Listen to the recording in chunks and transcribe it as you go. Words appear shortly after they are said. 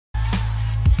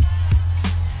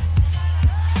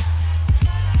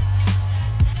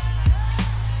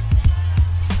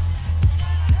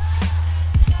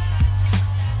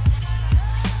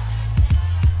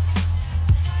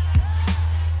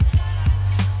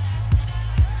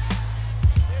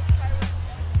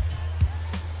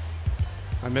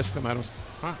missed him. I don't.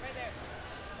 Huh? Right there.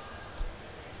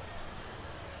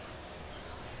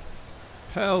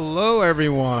 Hello,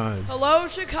 everyone. Hello,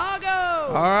 Chicago.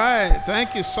 All right.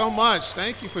 Thank you so much.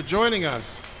 Thank you for joining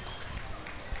us.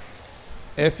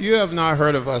 If you have not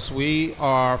heard of us, we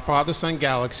are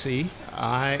FATHER.SON.GALAXY.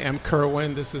 I am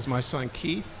Kerwin. This is my son,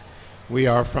 Keith. We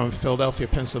are from Philadelphia,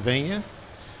 Pennsylvania.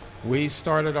 We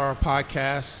started our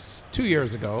podcast 2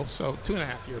 years ago, so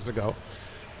 2.5 years ago,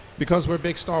 because we're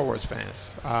big Star Wars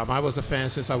fans. I was a fan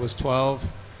since I was 12.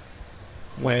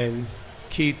 When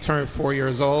Keith turned 4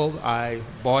 years old, I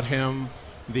bought him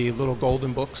the little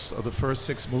golden books of the first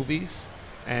 6 movies,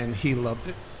 and he loved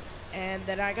it. And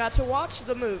then I got to watch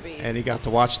the movies. And he got to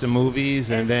watch the movies,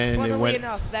 and then funnily it went.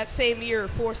 enough, that same year,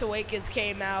 Force Awakens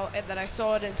came out, and then I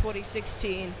saw it in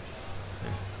 2016.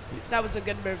 That was a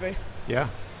good movie. Yeah.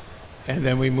 And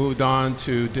then we moved on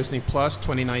to Disney Plus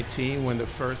 2019 when the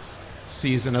first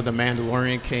season of The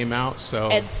Mandalorian came out.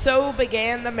 And so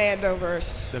began the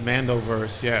MandoVerse. The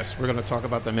MandoVerse, yes. We're going to talk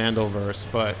about the MandoVerse,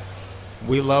 but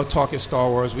we love talking Star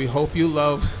Wars. We hope you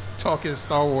love talking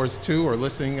Star Wars too, or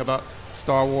listening about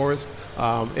Star Wars.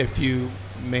 If you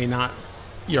may not,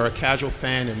 you're a casual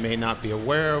fan and may not be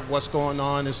aware of what's going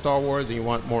on in Star Wars and you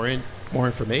want more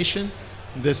information,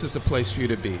 this is the place for you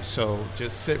to be. So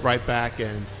just sit right back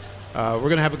and we're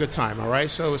going to have a good time, all right?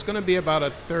 So it's going to be about a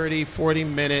 30,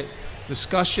 40-minute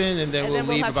discussion, and then we'll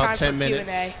leave about 10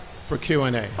 minutes for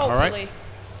Q&A. All right?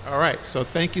 All right, so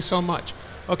thank you so much.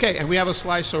 Okay, and we have a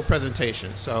slideshow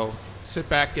presentation, so sit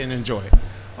back and enjoy.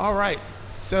 All right,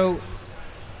 so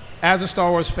as a Star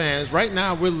Wars fans, right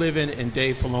now we're living in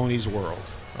Dave Filoni's world,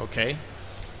 okay?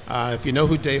 If you know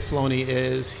who Dave Filoni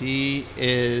is, he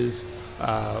is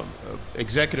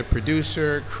executive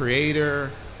producer,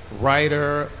 creator,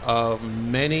 writer of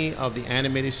many of the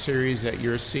animated series that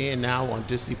you're seeing now on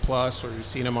Disney Plus, or you've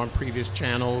seen them on previous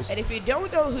channels. And if you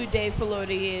don't know who Dave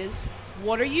Filoni is,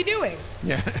 what are you doing?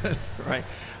 Yeah, right.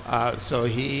 So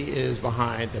he is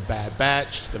behind The Bad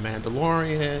Batch, The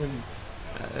Mandalorian,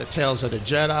 Tales of the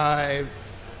Jedi,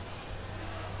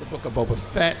 the Book of Boba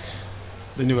Fett,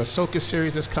 the new Ahsoka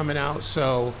series that's coming out.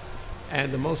 So,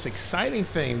 and the most exciting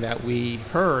thing that we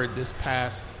heard this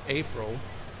past April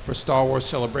for Star Wars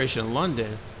Celebration in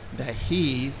London, that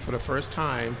he, for the first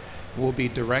time, will be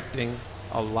directing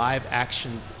a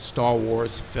live-action Star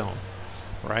Wars film,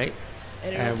 right?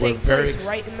 And it'll take place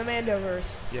right in the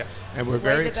MandoVerse. Yes, and we're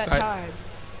very excited. Right at that time.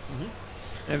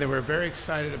 Mm-hmm. And then we're very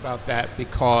excited about that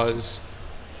because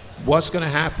what's going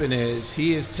to happen is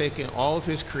he is taking all of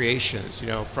his creations, you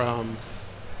know, from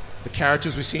the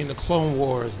characters we see in the Clone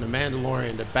Wars, the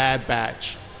Mandalorian, the Bad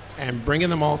Batch, and bringing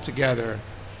them all together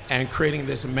and creating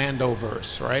this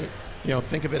MandoVerse, right? You know,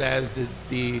 think of it as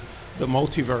the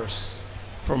multiverse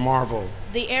for Marvel.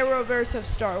 The Arrowverse of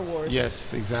Star Wars.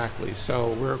 Yes, exactly.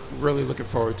 So we're really looking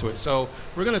forward to it. So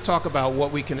we're going to talk about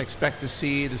what we can expect to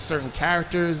see, the certain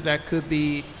characters that could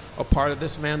be a part of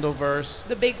this MandoVerse.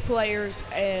 The big players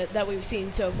that we've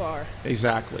seen so far.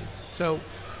 Exactly. So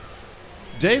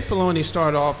Dave Filoni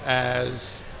started off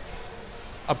as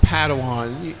a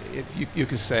Padawan, if you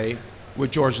could say, with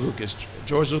George Lucas.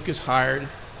 George Lucas hired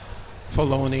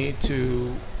Filoni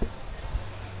to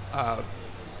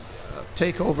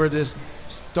take over this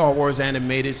Star Wars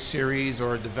animated series,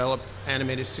 or develop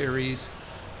animated series.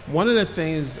 One of the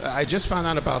things I just found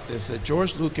out about this, that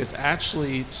George Lucas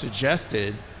actually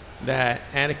suggested that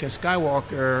Anakin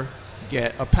Skywalker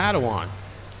get a Padawan,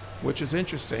 which is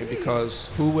interesting because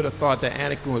who would have thought that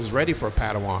Anakin was ready for a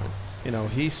Padawan? You know,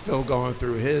 he's still going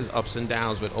through his ups and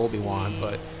downs with Obi-Wan,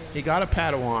 but he got a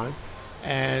Padawan,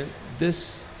 and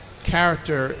this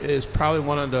character is probably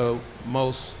one of the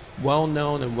most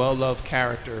well-known and well-loved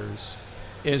characters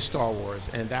in Star Wars,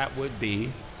 and that would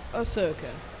be Ahsoka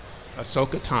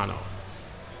Tano.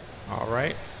 All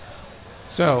right?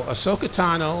 So Ahsoka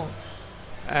Tano,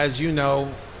 as you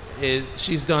know,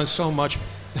 she's done so much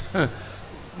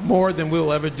more than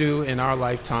we'll ever do in our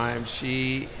lifetime.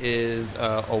 She is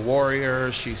a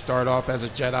warrior. She started off as a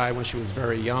Jedi when she was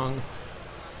very young.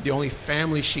 The only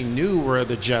family she knew were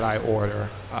the Jedi Order.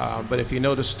 But if you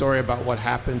know the story about what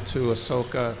happened to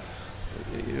Ahsoka,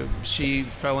 she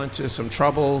fell into some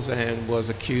troubles and was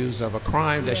accused of a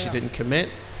crime that she didn't commit.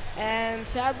 And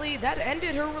sadly, that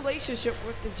ended her relationship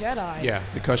with the Jedi. Yeah,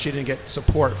 because she didn't get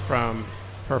support from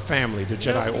her family, the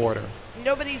Jedi Order.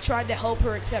 Nobody tried to help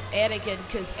her except Anakin,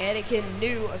 because Anakin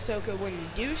knew Ahsoka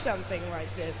wouldn't do something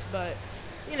like this. But,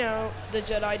 you know, the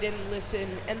Jedi didn't listen,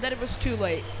 and then it was too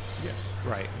late. Yes,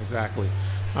 right, exactly.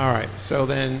 All right, so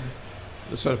then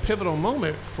the sort of pivotal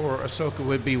moment for Ahsoka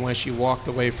would be when she walked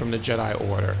away from the Jedi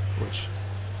Order, which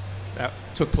that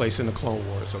took place in the Clone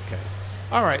Wars, okay.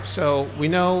 All right, so we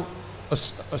know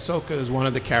Ahsoka is one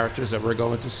of the characters that we're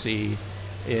going to see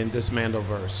in this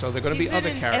MandoVerse. So there are going to be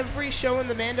other characters. Every show in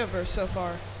the MandoVerse so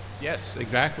far. Yes,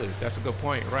 exactly. That's a good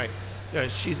point. Right. Yeah,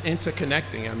 she's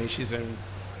interconnecting. I mean, she's in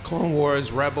Clone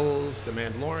Wars, Rebels, The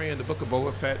Mandalorian, The Book of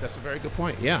Boba Fett. That's a very good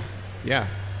point. Yeah. Yeah.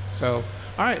 So,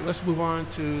 all right, let's move on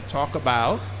to talk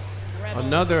about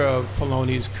another of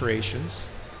Filoni's creations,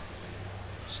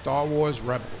 Star Wars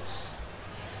Rebels.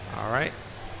 All right.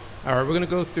 All right, we're going to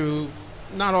go through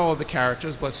not all of the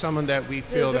characters, but some that we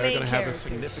feel that are going to have a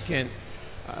significant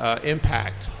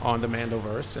impact on the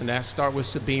MandoVerse, and that start with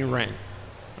Sabine Wren,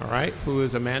 all right, who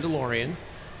is a Mandalorian.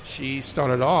 She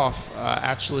started off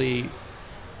actually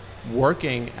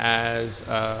working as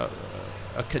a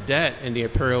cadet in the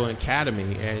Imperial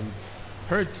Academy, and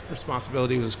her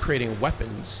responsibility was creating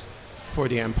weapons for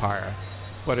the Empire.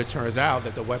 But it turns out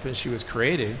that the weapons she was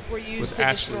creating were used to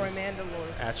destroy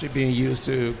Mandalore. Actually being used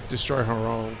to destroy her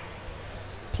own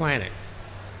planet.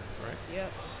 Right?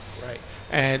 Yep. Right.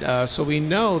 And so we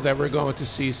know that we're going to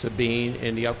see Sabine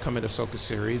in the upcoming Ahsoka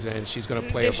series, and she's going to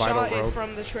play a vital role. This shot is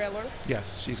from the trailer.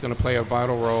 Yes, she's going to play a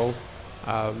vital role.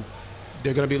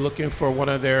 They're going to be looking for one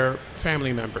of their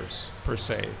family members, per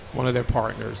se, one of their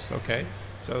partners, okay?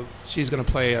 So she's going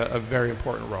to play a very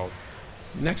important role.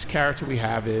 Next character we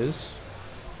have is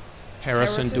Hera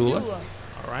Syndulla,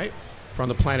 all right, from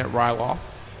the planet Ryloth.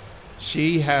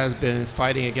 She has been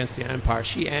fighting against the Empire.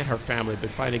 She and her family have been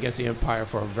fighting against the Empire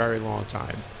for a very long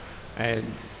time. And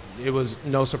it was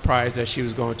no surprise that she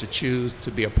was going to choose to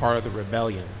be a part of the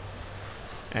rebellion.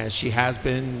 And she has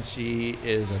been. She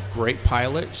is a great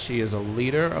pilot. She is a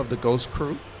leader of the Ghost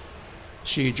Crew.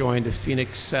 She joined the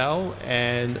Phoenix Cell,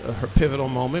 and her pivotal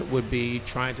moment would be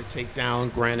trying to take down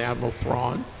Grand Admiral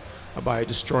Thrawn by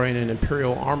destroying an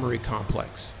Imperial armory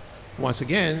complex. Once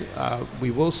again,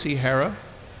 we will see Hera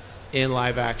in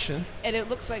live action. And it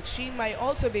looks like she might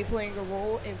also be playing a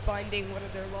role in finding one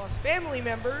of their lost family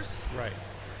members. Right.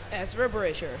 Ezra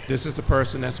Bridger. This is the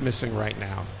person that's missing right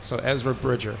now. So Ezra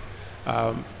Bridger.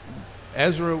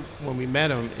 Ezra, when we met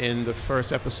him in the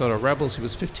first episode of Rebels, he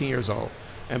was 15 years old.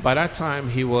 And by that time,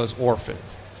 he was orphaned.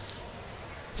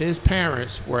 His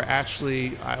parents were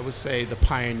actually, I would say, the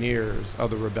pioneers of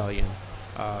the rebellion,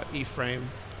 Ephraim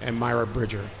and Myra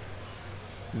Bridger.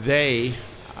 They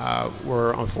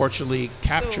were unfortunately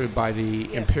captured by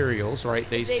the Imperials, right?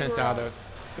 They sent out a...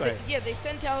 Go ahead. They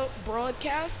sent out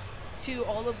broadcasts to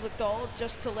all of Lothal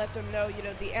just to let them know,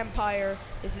 the Empire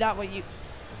is not what you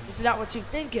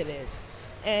think it is.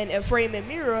 And Ephraim and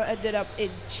Mira ended up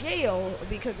in jail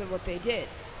because of what they did.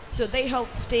 So they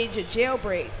helped stage a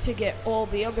jailbreak to get all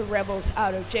the other rebels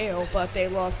out of jail, but they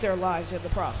lost their lives in the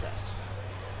process.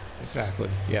 Exactly,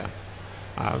 yeah.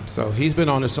 So he's been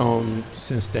on his own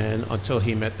since then until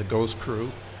he met the Ghost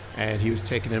Crew, and he was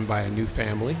taken in by a new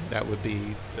family. That would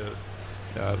be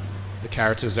the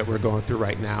characters that we're going through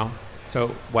right now. So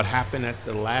what happened at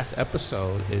the last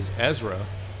episode is Ezra,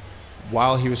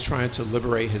 while he was trying to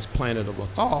liberate his planet of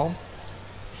Lothal,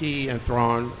 he and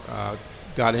Thrawn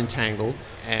got entangled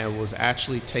and was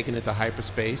actually taken into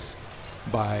hyperspace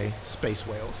by space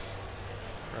whales,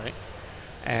 right?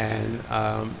 And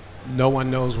no one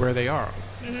knows where they are.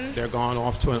 Mm-hmm. They're gone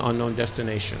off to an unknown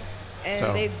destination.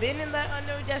 And they've been in that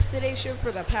unknown destination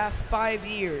for the past 5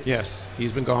 years. Yes,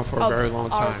 he's been gone for a very long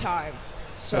time.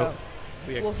 So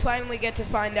we'll finally get to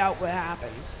find out what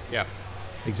happens. Yeah,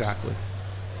 exactly.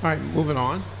 All right, moving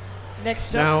on.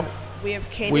 Next up, we have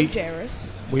Kanan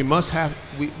Jarrus.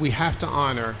 We have to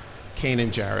honor Kanan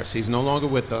Jarrus. He's no longer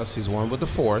with us. He's one with the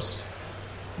Force,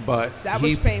 but that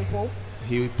was painful.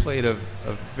 He played a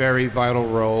very vital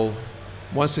role.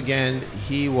 Once again,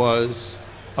 he was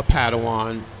a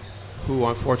Padawan who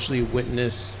unfortunately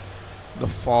witnessed the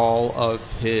fall of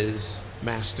his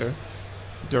master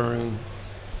during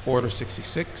Order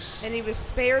 66. And he was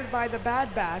spared by the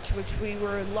Bad Batch, which we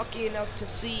were lucky enough to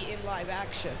see in live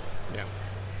action. Yeah,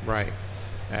 right.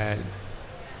 And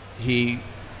he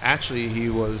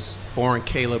was born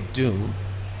Caleb Doom.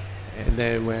 And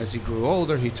then as he grew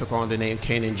older, he took on the name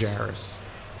Kanan Jarrus.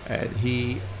 And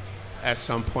he, at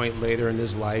some point later in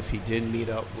his life, he did meet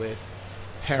up with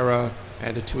Hera,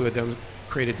 and the two of them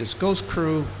created this Ghost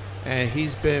Crew. And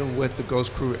he's been with the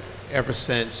Ghost Crew ever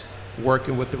since,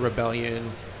 working with the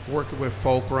rebellion, working with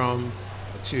Fulcrum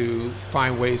to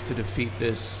find ways to defeat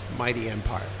this mighty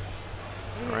empire.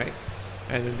 Mm-hmm. All right?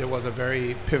 And there was a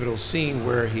very pivotal scene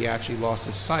where he actually lost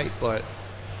his sight, but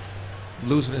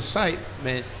losing his sight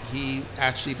meant he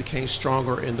actually became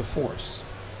stronger in the Force.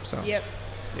 So, yep.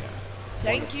 Yeah.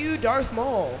 Thank you, Darth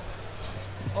Maul.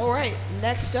 All right,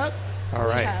 next up, we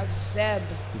have Zeb.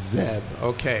 Zeb.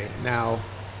 Okay. Now,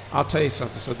 I'll tell you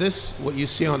something. So this, what you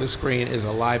see on the screen, is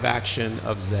a live action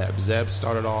of Zeb. Zeb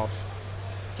started off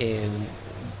in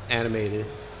animated.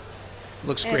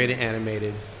 Looks great in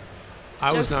animated.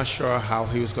 I was not sure how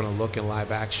he was going to look in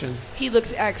live action. He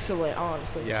looks excellent,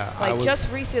 honestly. Yeah. Like,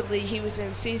 just recently, he was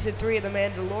in season 3 of The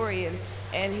Mandalorian,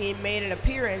 and he made an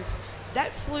appearance.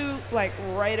 That flew, like,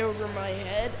 right over my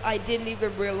head. I didn't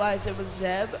even realize it was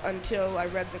Zeb until I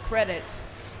read the credits.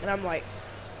 And I'm like...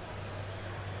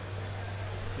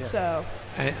 Yeah. So...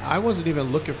 And I wasn't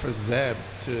even looking for Zeb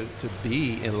to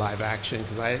be in live action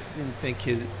because I didn't think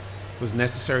it was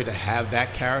necessary to have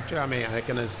that character. I mean, I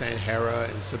can understand Hera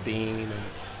and Sabine and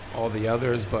all the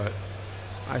others, but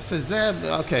I said, Zeb,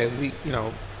 okay,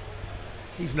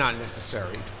 he's not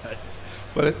necessary.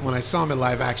 But when I saw him in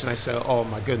live action, I said, oh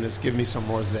my goodness, give me some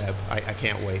more Zeb. I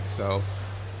can't wait. So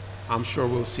I'm sure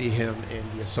we'll see him in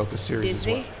the Ahsoka series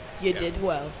Disney, as well. You did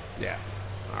well. Yeah.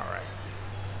 All right.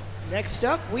 Next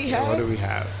up, we have... What do we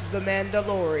have? The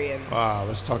Mandalorian. Wow,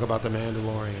 let's talk about The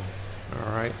Mandalorian.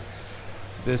 All right.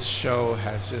 This show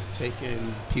has just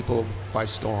taken people by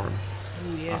storm.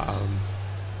 Oh, yes.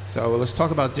 So let's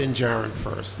talk about Din Djarin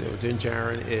first. Din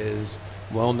Djarin is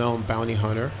a well-known bounty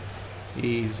hunter.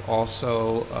 He's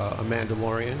also a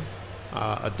Mandalorian,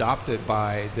 adopted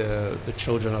by the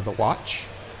Children of the Watch.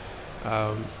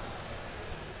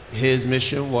 His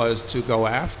mission was to go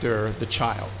after the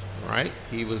child, right?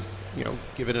 He was,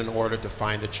 given an order to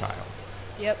find the child.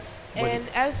 Yep. And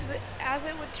as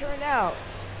it would turn out,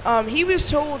 he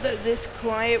was told that this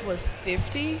client was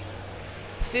 50.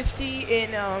 50 in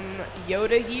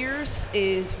Yoda years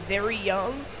is very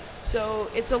young,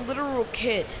 so it's a literal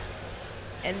kid.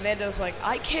 And Mando's like,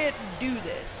 I can't do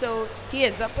this. So he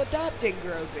ends up adopting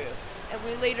Grogu. And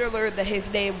we later learned that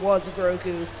his name was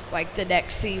Grogu, like the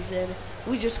next season.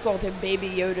 We just called him Baby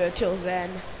Yoda till then.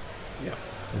 Yeah,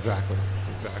 exactly.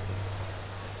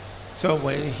 So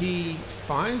when he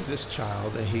finds this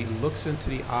child and he looks into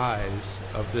the eyes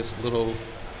of this little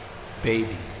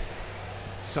baby,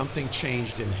 something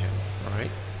changed in him,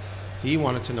 right? He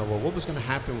wanted to know, well, what was going to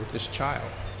happen with this child?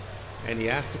 And he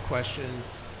asked the question,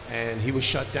 and he was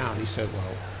shut down. He said,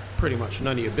 well, pretty much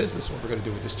none of your business what we're going to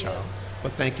do with this child.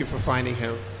 But thank you for finding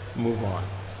him. Move on.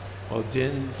 Well,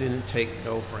 Din didn't take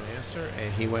no for an answer,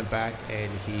 and he went back and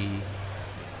he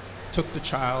took the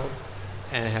child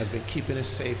and has been keeping it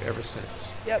safe ever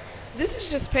since. Yep. This is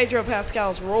just Pedro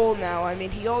Pascal's role now. I mean,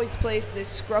 he always plays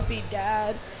this scruffy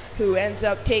dad who ends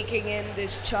up taking in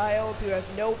this child who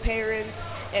has no parents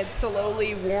and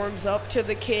slowly warms up to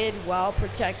the kid while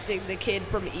protecting the kid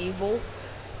from evil.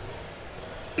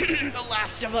 The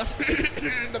Last of Us, the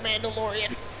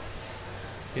Mandalorian.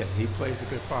 Yeah, he plays a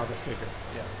good father figure.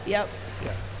 Yeah. Yep.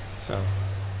 Yeah. So,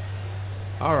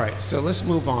 all right. So let's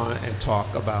move on and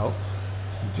talk about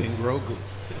Din Grogu.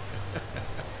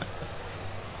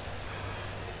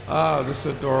 Oh, this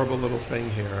adorable little thing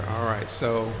here. All right.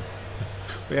 So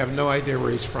we have no idea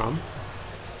where he's from.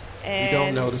 And we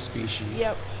don't know the species.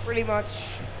 Yep, pretty much.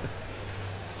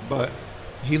 But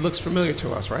he looks familiar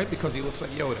to us, right? Because he looks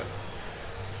like Yoda.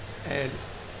 And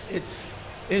it's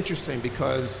interesting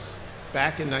because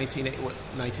back in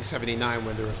 1979,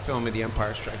 when they were filming The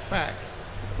Empire Strikes Back,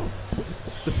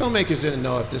 the filmmakers didn't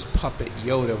know if this puppet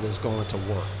Yoda was going to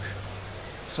work.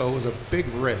 So it was a big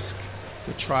risk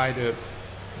to try to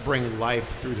bring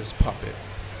life through this puppet.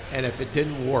 And if it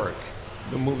didn't work,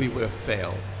 the movie would have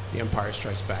failed. The Empire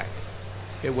Strikes Back.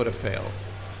 It would have failed.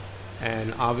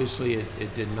 And obviously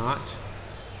it did not.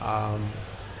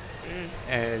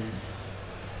 And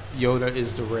Yoda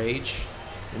is the rage,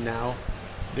 and now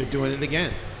they're doing it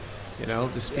again.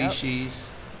 The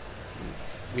species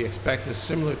we expect is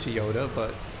similar to Yoda,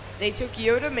 but they took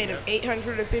Yoda, made him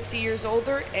 850 years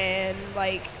older, and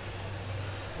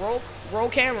roll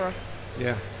camera.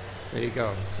 Yeah, there you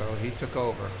go. So he took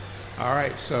over. All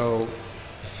right, so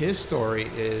his story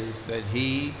is that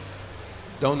he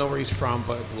don't know where he's from,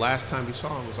 but the last time we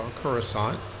saw him was on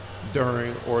Coruscant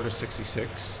during Order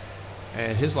 66.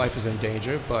 And his life is in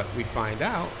danger, but we find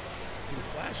out through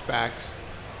flashbacks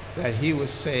that he was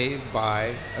saved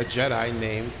by a Jedi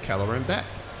named Kelleran Beck,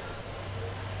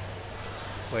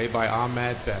 played by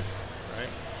Ahmed Best, right?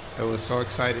 It was so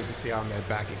exciting to see Ahmed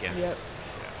back again. Yep.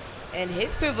 Yeah. And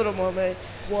his pivotal moment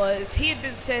was he had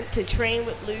been sent to train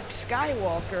with Luke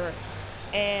Skywalker,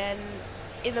 and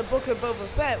in the book of Boba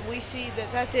Fett, we see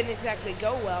that didn't exactly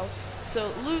go well.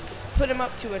 So Luke put him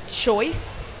up to a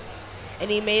choice. And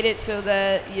he made it so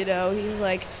that, he's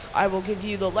like, I will give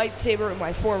you the lightsaber of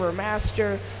my former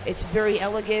master. It's very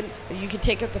elegant, and you can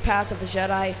take up the path of a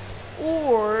Jedi.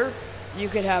 Or you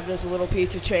could have this little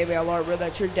piece of chainmail armor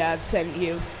that your dad sent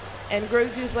you. And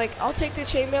Grogu's like, I'll take the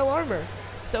chainmail armor.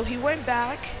 So he went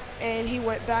back, and he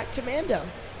went back to Mando.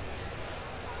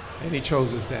 And he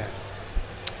chose his dad.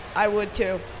 I would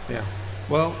too. Yeah.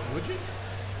 Well, would you?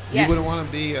 Yes. You wouldn't want to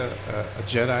be a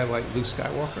Jedi like Luke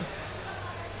Skywalker?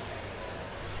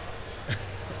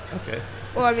 Okay.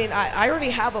 Well, I mean, I already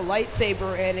have a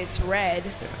lightsaber, and it's red.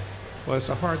 Yeah. Well, it's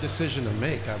a hard decision to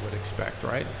make, I would expect,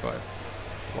 right? But,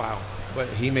 wow. But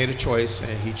he made a choice,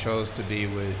 and he chose to be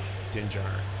with Din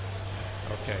Djarin.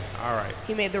 Okay. All right.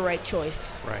 He made the right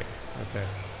choice. Right. Okay.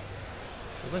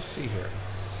 So let's see here.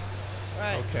 All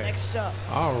right. Okay. Next up.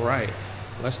 All right.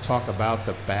 Let's talk about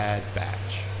the Bad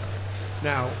Batch.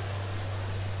 Now,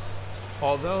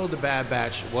 although the Bad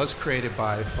Batch was created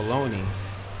by Filoni,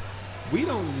 we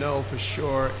don't know for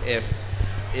sure if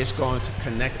it's going to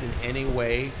connect in any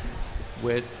way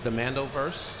with the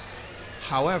MandoVerse.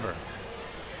 However,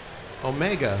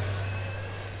 Omega,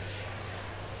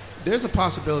 there's a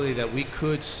possibility that we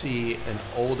could see an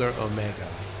older Omega,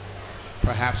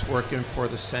 perhaps working for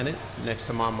the Senate next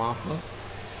to Mon Mothma.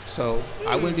 So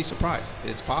I wouldn't be surprised.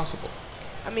 It's possible.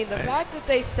 I mean, the fact that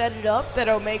they set it up that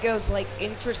Omega's like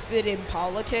interested in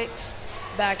politics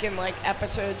back in like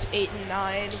episodes 8 and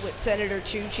 9 with Senator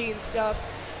Chuchi and stuff,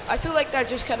 I feel like that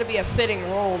just kind of be a fitting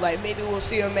role. Like maybe we'll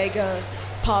see Omega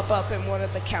pop up in one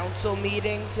of the council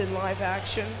meetings in live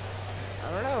action.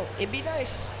 I don't know. It'd be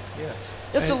nice. Yeah.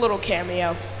 Just a little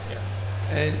cameo. Yeah.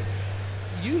 And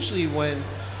usually when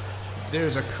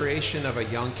there's a creation of a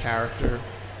young character,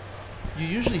 you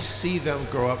usually see them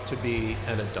grow up to be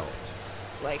an adult.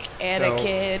 Like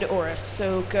Anakin or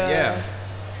Ahsoka. Yeah.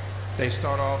 They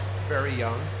start off very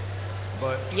young,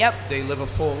 but they live a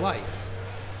full life.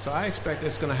 So I expect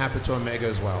it's going to happen to Omega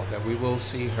as well, that we will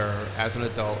see her as an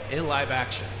adult in live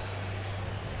action.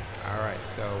 All right,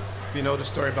 so if you know the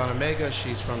story about Omega,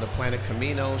 she's from the planet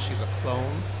Kamino. She's a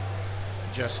clone,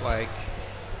 just like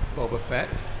Boba Fett.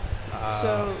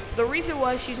 So the reason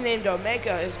why she's named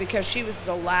Omega is because she was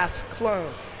the last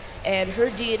clone. And her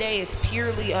DNA is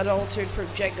purely unaltered from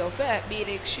Jango Fett,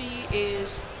 meaning she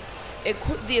is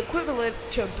the equivalent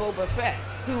to Boba Fett,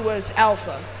 who was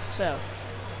Alpha. So.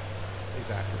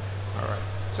 Exactly. All right.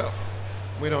 So,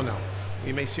 we don't know.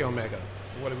 We may see Omega.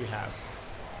 What do we have?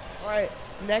 All right.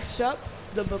 Next up,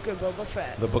 the Book of Boba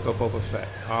Fett. The Book of Boba Fett.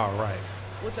 All right.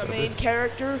 With the main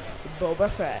character, Boba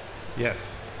Fett.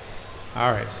 Yes.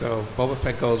 All right. So, Boba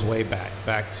Fett goes way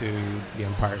back to The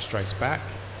Empire Strikes Back.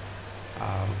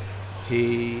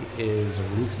 He is a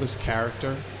ruthless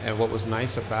character, and what was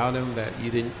nice about him that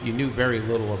you knew very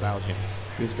little about him.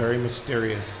 He was very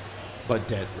mysterious, but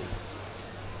deadly.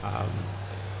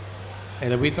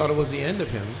 And then we thought it was the end of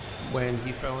him when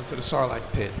he fell into the Sarlacc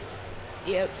pit.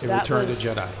 Yep, in Return to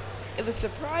Jedi. It was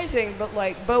surprising, but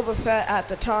like Boba Fett at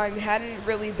the time hadn't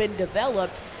really been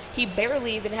developed. He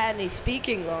barely even had any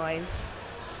speaking lines.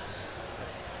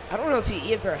 I don't know if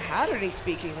he ever had any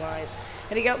speaking lines.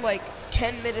 And he got like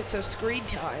 10 minutes of screen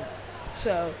time.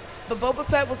 So, but Boba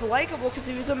Fett was likable because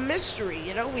he was a mystery,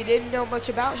 you know? We didn't know much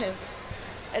about him.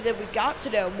 And then we got to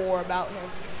know more about him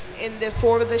in the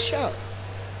form of the show.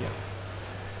 Yeah.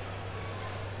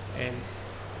 And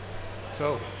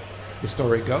so the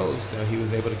story goes that he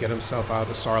was able to get himself out of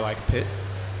the Sarlacc pit,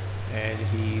 and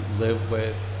he lived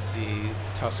with the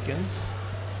Tuskens,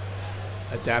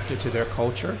 adapted to their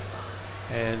culture,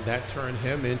 and that turned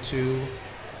him into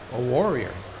a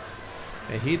warrior.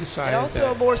 And he decided and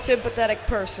also a more sympathetic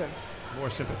person. More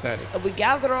sympathetic. And we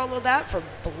gathered all of that from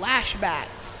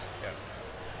flashbacks. Yeah.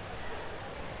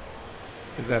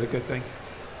 Is that a good thing?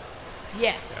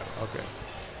 Yes. Yeah, okay.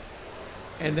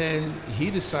 And then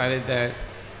he decided that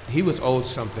he was owed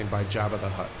something by Jabba the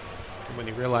Hutt. And when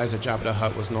he realized that Jabba the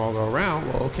Hutt was no longer around,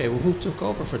 well, who took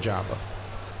over for Jabba?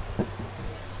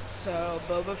 So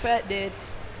Boba Fett did.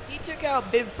 He took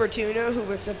out Bib Fortuna, who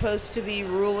was supposed to be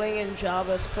ruling in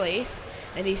Jabba's place,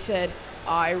 and he said,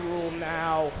 "I rule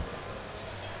now."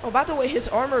 Oh, by the way, his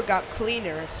armor got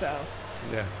cleaner, so.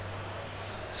 Yeah.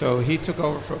 So he took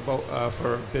over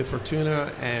for Bib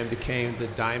Fortuna and became the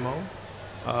Daimo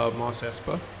of Mos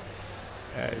Espa.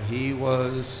 And he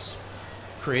was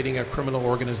creating a criminal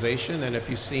organization, and if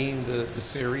you've seen the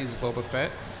series Boba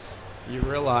Fett, you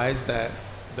realize that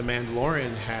the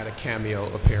Mandalorian had a cameo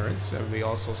appearance, and we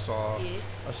also saw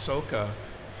Ahsoka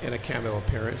in a cameo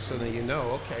appearance, so then you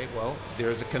know, okay, well,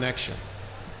 there's a connection.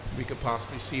 We could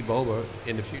possibly see Boba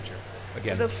in the future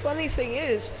again. The funny thing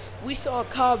is, we saw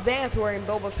Cobb Vanth wearing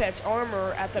Boba Fett's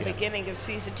armor at the beginning of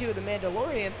Season 2 of The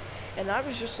Mandalorian, and I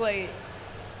was just like,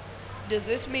 does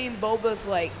this mean Boba's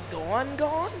like gone?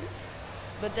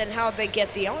 But then how'd they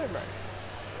get the armor?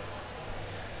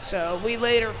 So we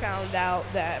later found out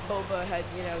that Boba had,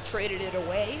 traded it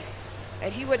away,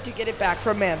 and he went to get it back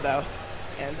from Mando.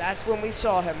 And that's when we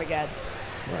saw him again.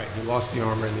 Right. He lost the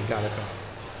armor and he got it back.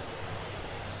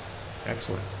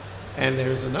 Excellent. And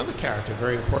there's another character,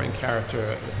 very important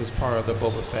character, who's part of the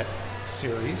Boba Fett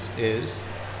series, is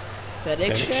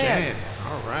Fennec Shand.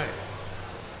 All right.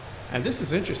 And this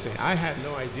is interesting. I had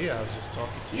no idea. I was just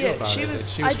talking to you about she it.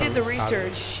 was. She was I did the from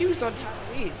research. Tatooine. She was on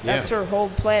Tatooine. That's her whole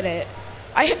planet.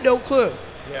 I had no clue.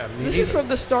 Yeah, me This neither. is from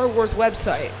the Star Wars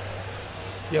website.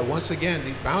 Yeah, once again,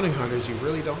 the bounty hunters, you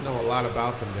really don't know a lot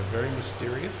about them. They're very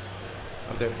mysterious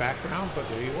of their background, but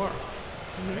there you are.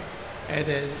 Mm-hmm. Right? And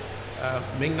then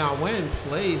Ming-Na Wen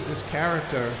plays this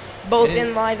character Both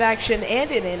in live action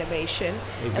and in animation.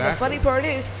 Exactly. And the funny part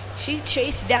is, she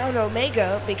chased down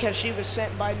Omega because she was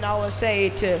sent by Nala Se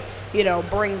to,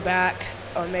 bring back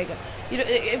Omega.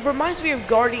 It reminds me of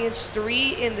Guardians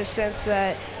 3 in the sense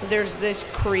that there's this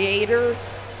creator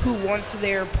who wants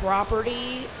their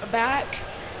property back,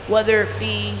 whether it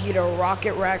be,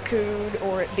 Rocket Raccoon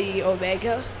or it be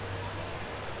Omega.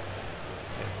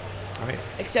 Right.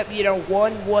 Except,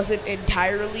 one wasn't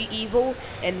entirely evil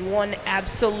and one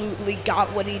absolutely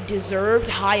got what he deserved,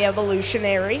 high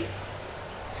evolutionary.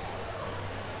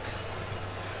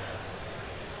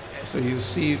 So you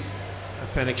see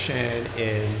Fennec Shand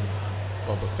in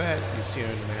Boba Fett, you see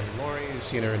her in The Mandalorian, you've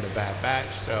seen her in The Bad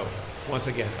Batch. So once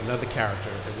again, another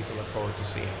character that we can look forward to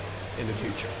seeing in the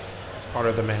future as part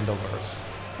of the MandoVerse.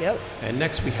 Yep. And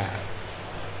next we have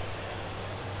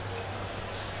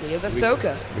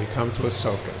Ahsoka. We come to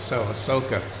Ahsoka. So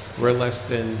Ahsoka, we're less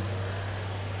than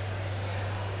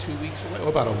 2 weeks away,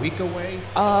 about a week away.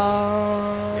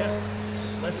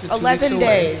 Less than 2 11 weeks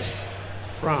away days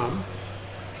from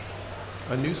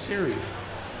a new series.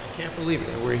 I can't believe it.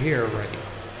 And we're here already.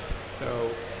 So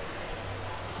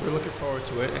we're looking forward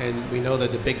to it. And we know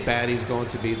that the big baddie is going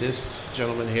to be this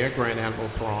gentleman here, Grand Admiral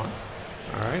Thrawn.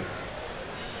 All right.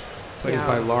 Plays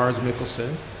by Lars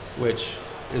Mikkelsen, which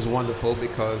is wonderful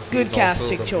because good he's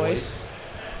casting also the choice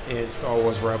voice in Star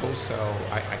Wars Rebels. So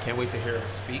I can't wait to hear him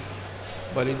speak.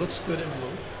 But he looks good in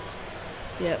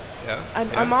blue. Yep. Yeah.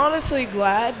 I'm honestly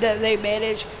glad that they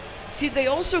managed. See, they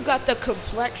also got the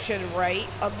complexion right,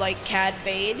 unlike Cad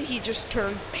Bane. He just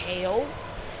turned pale.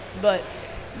 But,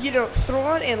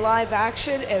 Thrawn in live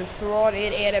action and Thrawn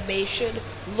in animation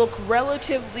look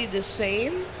relatively the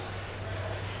same,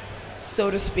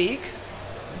 so to speak.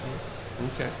 Mm-hmm.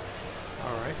 Okay.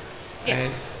 All right.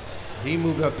 Yes. And he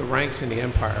moved up the ranks in the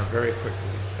Empire very quickly.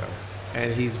 So,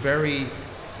 and he's very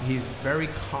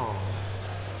calm,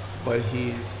 but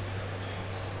he's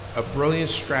a brilliant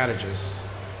strategist.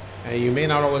 And you may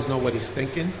not always know what he's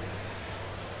thinking,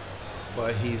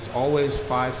 but he's always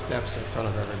 5 steps in front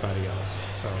of everybody else.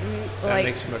 So that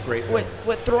makes him a great villain.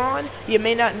 With Thrawn, you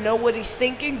may not know what he's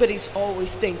thinking, but he's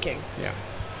always thinking. Yeah.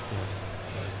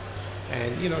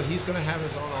 And, he's going to have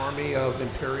his own army of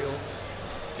Imperials,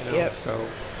 Yep. So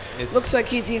it's... Looks like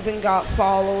he's even got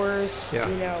followers.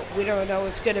 Yeah. We don't know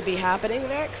what's going to be happening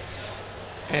next.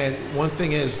 And one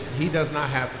thing is, he does not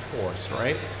have the Force,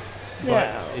 right? No.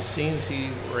 But it seems he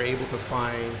were able to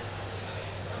find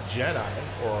Jedi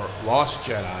or lost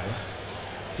Jedi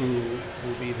who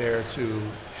will be there to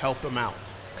help him out.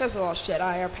 Because the Lost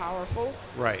Jedi are powerful.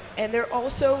 Right. And they're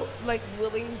also,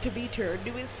 willing to be turned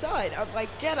to his side, unlike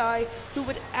Jedi, who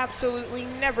would absolutely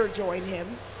never join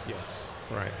him. Yes,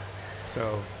 right.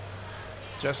 So,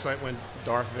 just like when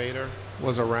Darth Vader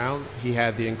was around, he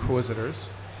had the Inquisitors,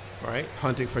 right,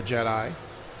 hunting for Jedi.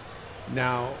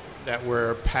 Now that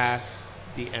we're past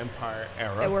the Empire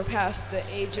era. And we're past the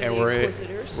age of the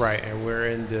Inquisitors. Right, and we're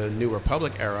in the New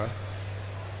Republic era.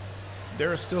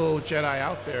 There are still Jedi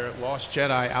out there, lost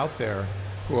Jedi out there,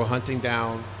 who are hunting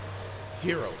down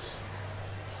heroes.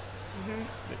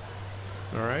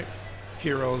 Mm-hmm. All right?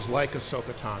 Heroes like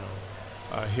Ahsoka Tano.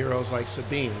 Heroes like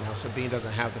Sabine. Now, Sabine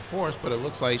doesn't have the Force, but it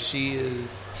looks like she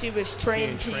was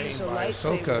trained to use a by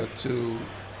lightsaber. Ahsoka to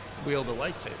wield a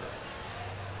lightsaber.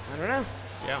 I don't know.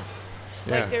 Yeah.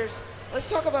 Let's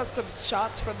talk about some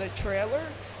shots from the trailer.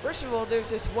 First of all, there's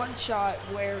this one shot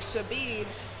where Sabine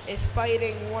is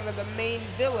fighting one of the main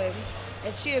villains,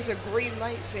 and she has a green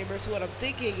lightsaber. So what I'm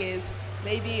thinking is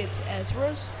maybe it's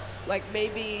Ezra's.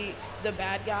 Maybe the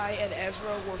bad guy and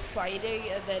Ezra were fighting,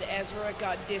 and then Ezra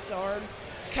got disarmed,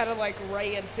 kind of like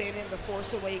Rey and Finn in The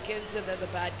Force Awakens, and then the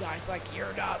bad guy's like,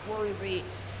 "You're not worthy."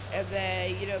 And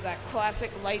then, that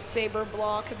classic lightsaber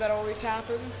block that always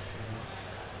happens.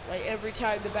 Every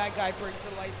time the bad guy brings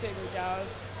the lightsaber down,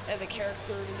 and the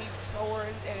character leaps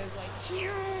forward and is like,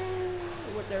 "Chew!"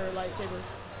 with their lightsaber.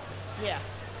 Yeah.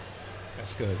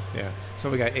 That's good, yeah. So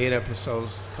we got 8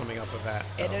 episodes coming up of that.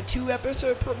 So. And a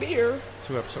 2-episode premiere.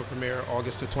 2-episode premiere,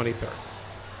 August the 23rd. All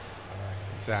right,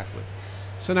 exactly.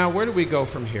 So now where do we go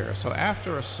from here? So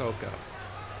after Ahsoka,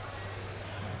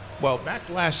 well, back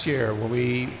last year when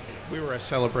we were at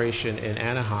Celebration in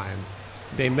Anaheim,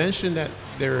 they mentioned that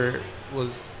there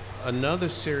was another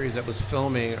series that was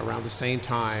filming around the same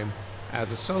time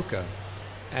as Ahsoka,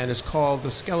 and it's called The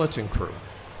Skeleton Crew.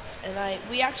 And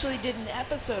we actually did an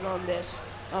episode on this.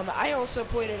 I also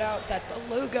pointed out that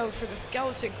the logo for the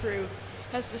Skeleton Crew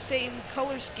has the same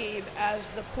color scheme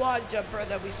as the quad jumper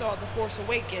that we saw in The Force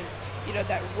Awakens. You know,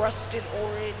 that rusted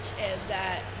orange and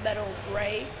that metal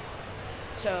gray.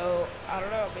 So, I don't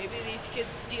know, maybe these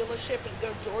kids steal a ship and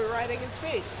go joyriding in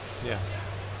space. Yeah.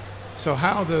 So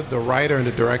how the writer and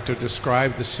the director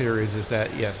described the series is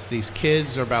that, yes, these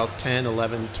kids are about 10,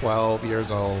 11, 12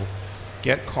 years old,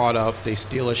 get caught up, they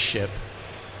steal a ship,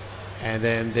 and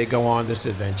then they go on this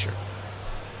adventure.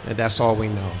 And that's all we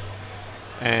know.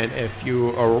 And if you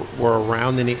were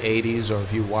around in the 80s, or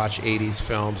if you watch 80s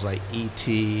films like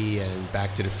E.T. and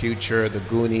Back to the Future, The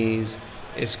Goonies,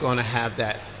 it's going to have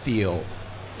that feel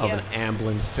of an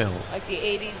Amblin film. Like the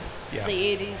 80s, Yeah. the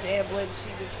 80s Amblin,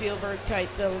 Steven Spielberg type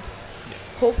films.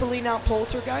 Yeah. Hopefully not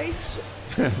Poltergeist.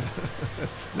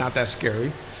 Not that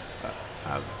scary.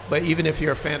 But even if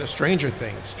you're a fan of Stranger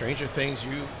Things,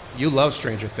 you love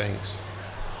Stranger Things.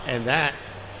 And that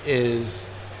is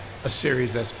a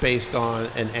series that's based on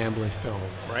an Amblin film,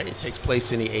 right? It takes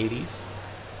place in the 80s.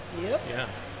 Yep. Yeah.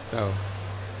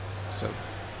 So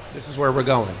this is where we're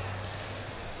going.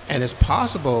 And it's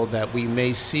possible that we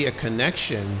may see a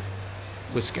connection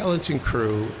with Skeleton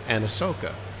Crew and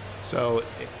Ahsoka. So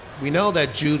we know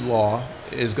that Jude Law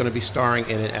is going to be starring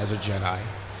in it as a Jedi.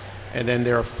 And then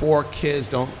there are 4 kids,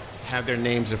 don't have their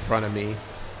names in front of me,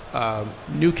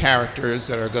 new characters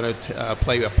that are going to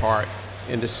play a part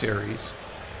in the series.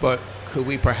 But could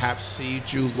we perhaps see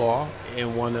Jude Law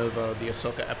in one of the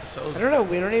Ahsoka episodes? I don't know.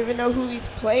 We don't even know who he's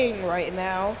playing right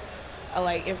now.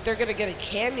 Like, if they're going to get a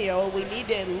cameo, we need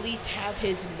to at least have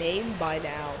his name by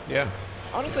now. Yeah.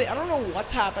 Honestly, I don't know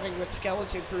what's happening with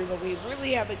Skeleton Crew, but we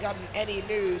really haven't gotten any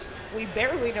news. We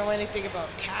barely know anything about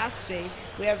casting.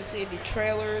 We haven't seen any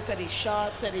trailers, any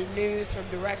shots, any news from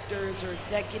directors or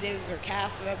executives or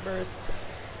cast members.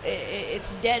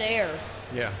 It's dead air.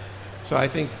 Yeah. So I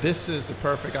think this is the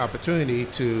perfect opportunity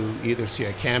to either see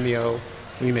a cameo,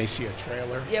 we may see a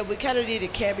trailer. Yeah, we kind of need a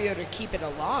cameo to keep it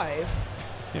alive.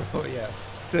 Oh, yeah.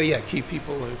 So, yeah, keep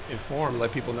people informed,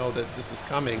 let people know that this is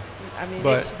coming. I mean,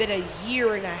 it's been a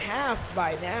year and a half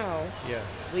by now. Yeah.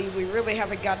 We really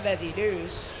haven't gotten any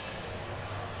news.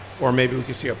 Or maybe we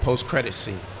could see a post-credit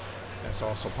scene. That's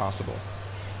also possible.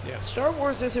 Yeah. Star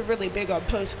Wars isn't really big on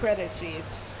post-credit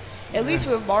scenes. At least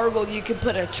with Marvel, you can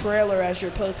put a trailer as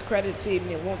your post-credit scene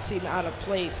and it won't seem out of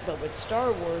place. But with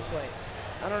Star Wars, like,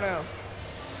 I don't know.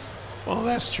 Well,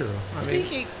 that's true.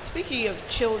 Speaking of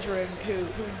children who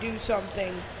do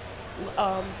something,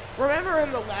 remember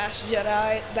in The Last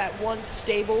Jedi, that one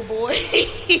stable boy?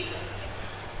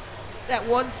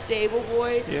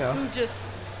 Yeah. Who just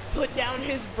put down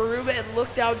his broom and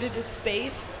looked out into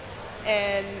space,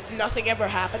 and nothing ever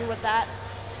happened with that?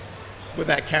 With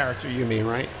that character, you mean,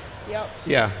 right? Yep.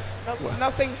 Yeah.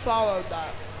 Nothing followed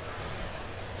that.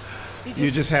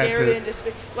 You just had stared to. into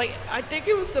space. Like, I think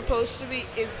it was supposed to be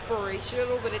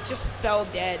inspirational, but it just fell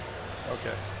dead.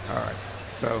 Okay. All right.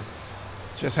 So,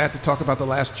 just had to talk about The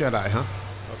Last Jedi, huh?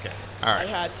 Okay. All right. I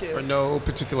had to. For no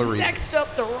particular reason. Next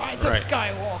up, The Rise of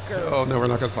Skywalker. Oh, no, we're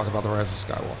not going to talk about The Rise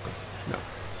of Skywalker. No.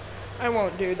 I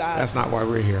won't do that. That's not why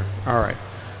we're here. All right.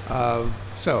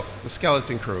 So, The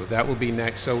Skeleton Crew, that will be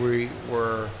next. So, we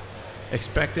were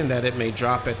expecting that it may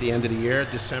drop at the end of the year,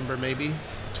 December maybe,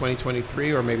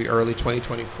 2023, or maybe early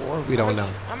 2024. We don't know.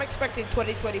 I'm expecting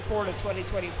 2024 to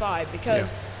 2025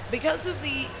 because of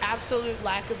the absolute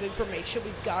lack of information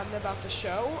we've gotten about the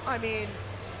show. I mean,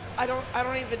 I don't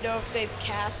even know if they've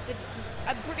casted.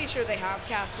 I'm pretty sure they have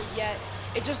casted yet.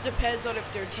 It just depends on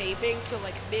if they're taping. So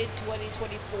like mid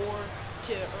 2024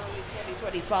 to early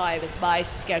 2025 is my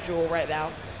schedule right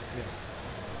now.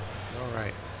 Yeah. All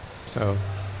right. So,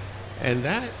 and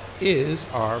that is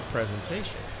our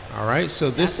presentation. All right. So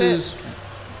this is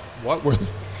what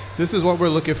we're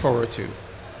looking forward to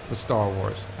for Star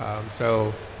Wars.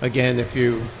 So again, if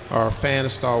you are a fan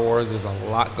of Star Wars, there's a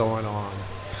lot going on.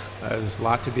 There's a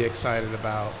lot to be excited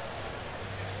about.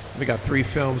 We got 3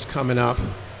 films coming up.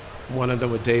 One of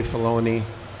them with Dave Filoni.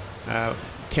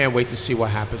 Can't wait to see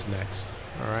what happens next.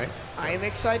 All right. I am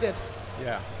excited.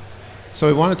 Yeah. So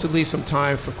we wanted to leave some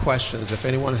time for questions. If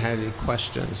anyone had any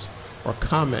questions or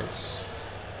comments,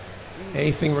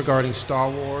 anything regarding Star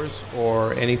Wars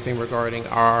or anything regarding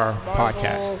our Marvel,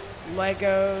 podcast.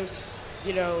 Legos,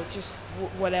 just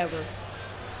whatever.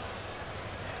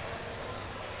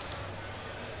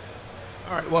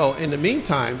 All right. Well, in the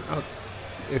meantime,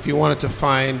 if you wanted to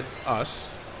find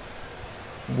us,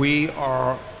 we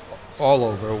are all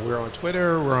over. We're on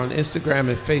Twitter, we're on Instagram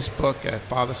and Facebook at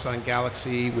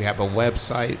FATHER.SON.GALAXY. We have a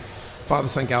website,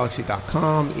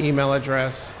 FATHER.SON.GALAXY.com, email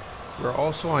address. We're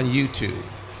also on YouTube.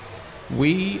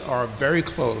 We are very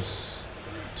close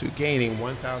to gaining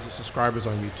 1,000 subscribers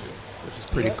on YouTube, which is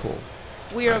pretty cool.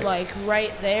 We are like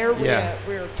right there.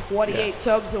 We're 28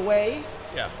 subs away.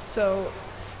 Yeah. So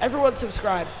everyone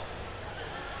subscribe.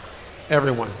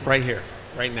 Everyone, right here,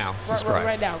 right now, subscribe.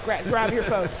 Right now. Grab your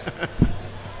phones.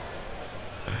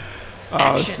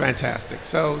 Oh, it's fantastic.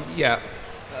 So,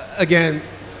 again,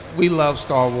 we love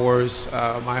Star Wars.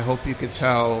 I hope you can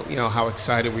tell, how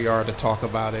excited we are to talk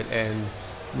about it. And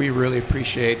we really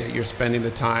appreciate that you're spending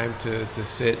the time to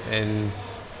sit and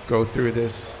go through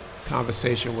this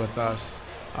conversation with us.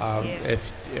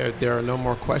 If there are no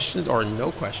more questions or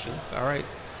no questions, all right,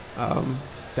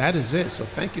 that is it. So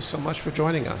thank you so much for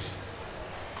joining us.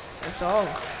 That's all.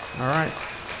 All right.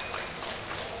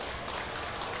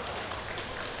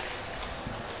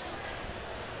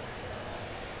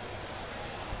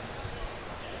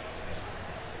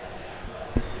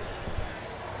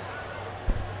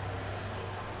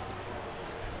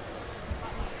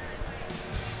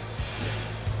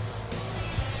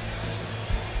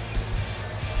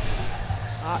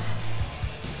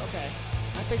 Okay.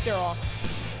 I think they're all.